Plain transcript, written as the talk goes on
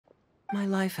My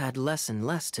life had less and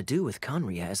less to do with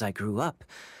KAEYA as I grew up,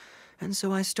 and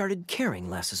so I started caring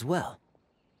less as well.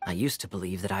 I used to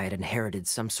believe that I had inherited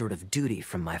some sort of duty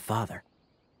from my father.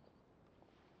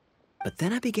 But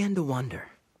then I began to wonder.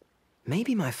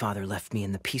 Maybe my father left me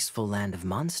in the peaceful land of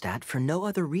Mondstadt for no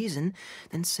other reason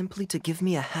than simply to give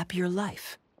me a happier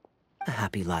life. A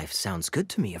happy life sounds good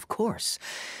to me, of course,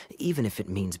 even if it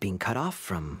means being cut off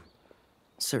from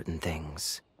certain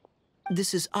things.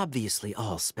 This is obviously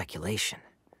all speculation.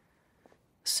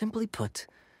 Simply put,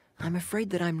 I'm afraid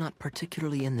that I'm not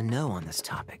particularly in the know on this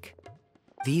topic.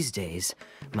 These days,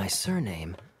 my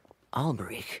surname,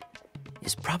 Alberich,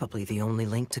 is probably the only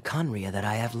link to KAEYA that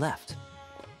I have left.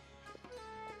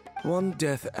 One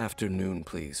death afternoon,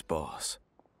 please, boss.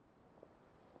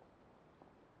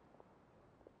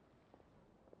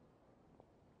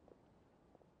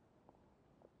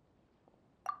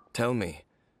 Tell me,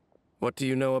 what do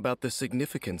you know about the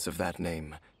significance of that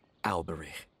name,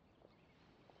 Alberich?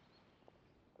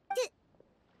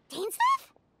 DAINSLEIF?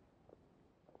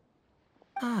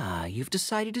 Ah, you've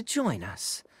decided to join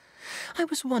us. I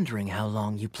was wondering how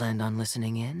long you planned on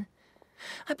listening in.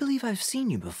 I believe I've seen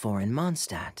you before in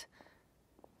Mondstadt.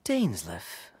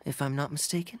 DAINSLEIF, if I'm not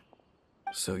mistaken.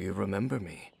 So you remember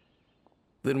me.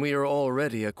 Then we are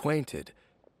already acquainted,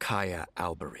 KAEYA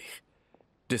Alberich,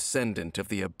 descendant of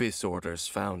the Abyss Order's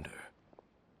founder.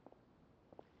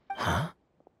 Huh?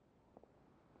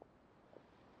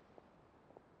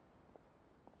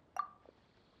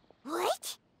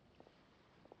 What?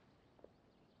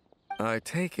 I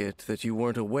take it that you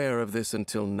weren't aware of this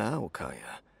until now,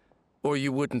 KAEYA, or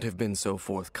you wouldn't have been so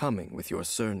forthcoming with your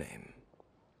surname.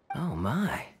 Oh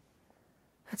my.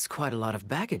 That's quite a lot of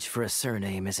baggage for a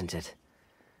surname, isn't it?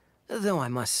 Though I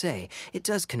must say, it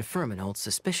does confirm an old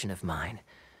suspicion of mine.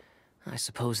 I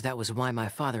suppose that was why my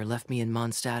father left me in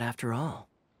Mondstadt after all.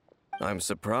 I'm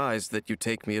surprised that you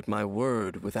take me at my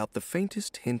word without the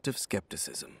faintest hint of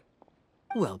skepticism.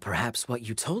 Well, perhaps what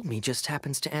you told me just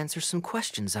happens to answer some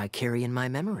questions I carry in my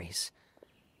memories.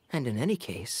 And in any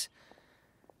case,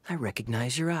 I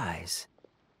recognize your eyes.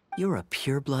 You're a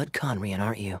pure-blood Conrian,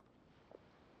 aren't you?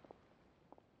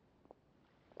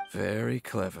 Very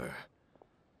clever.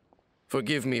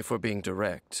 Forgive me for being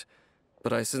direct,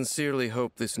 but I sincerely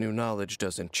hope this new knowledge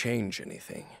doesn't change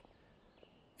anything.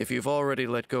 If you've already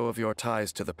let go of your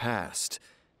ties to the past,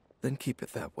 then keep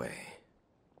it that way.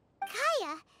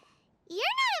 KAEYA,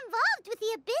 you're not involved with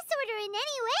the Abyss Order in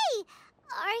any way,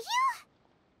 are you?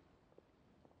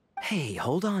 Hey,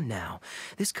 hold on now.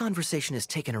 This conversation has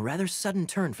taken a rather sudden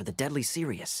turn for the deadly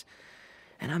serious.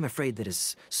 And I'm afraid that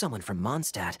as someone from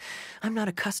Mondstadt, I'm not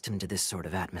accustomed to this sort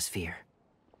of atmosphere.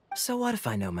 So what if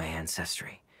I know my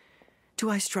ancestry? Do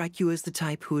I strike you as the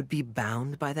type who would be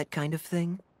bound by that kind of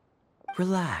thing?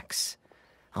 Relax.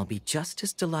 I'll be just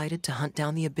as delighted to hunt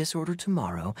down the Abyss Order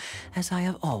tomorrow as I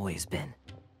have always been.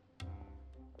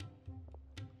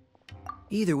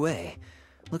 Either way,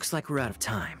 looks like we're out of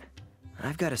time.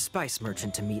 I've got a spice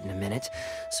merchant to meet in a minute,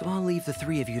 so I'll leave the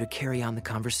three of you to carry on the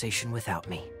conversation without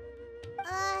me.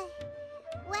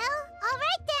 Well,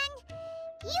 alright then.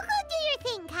 You go do your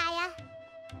thing,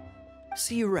 KAEYA.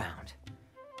 See you around.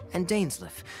 And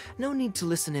DAINSLEIF, no need to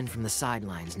listen in from the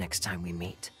sidelines next time we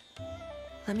meet.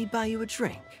 Let me buy you a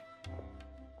drink.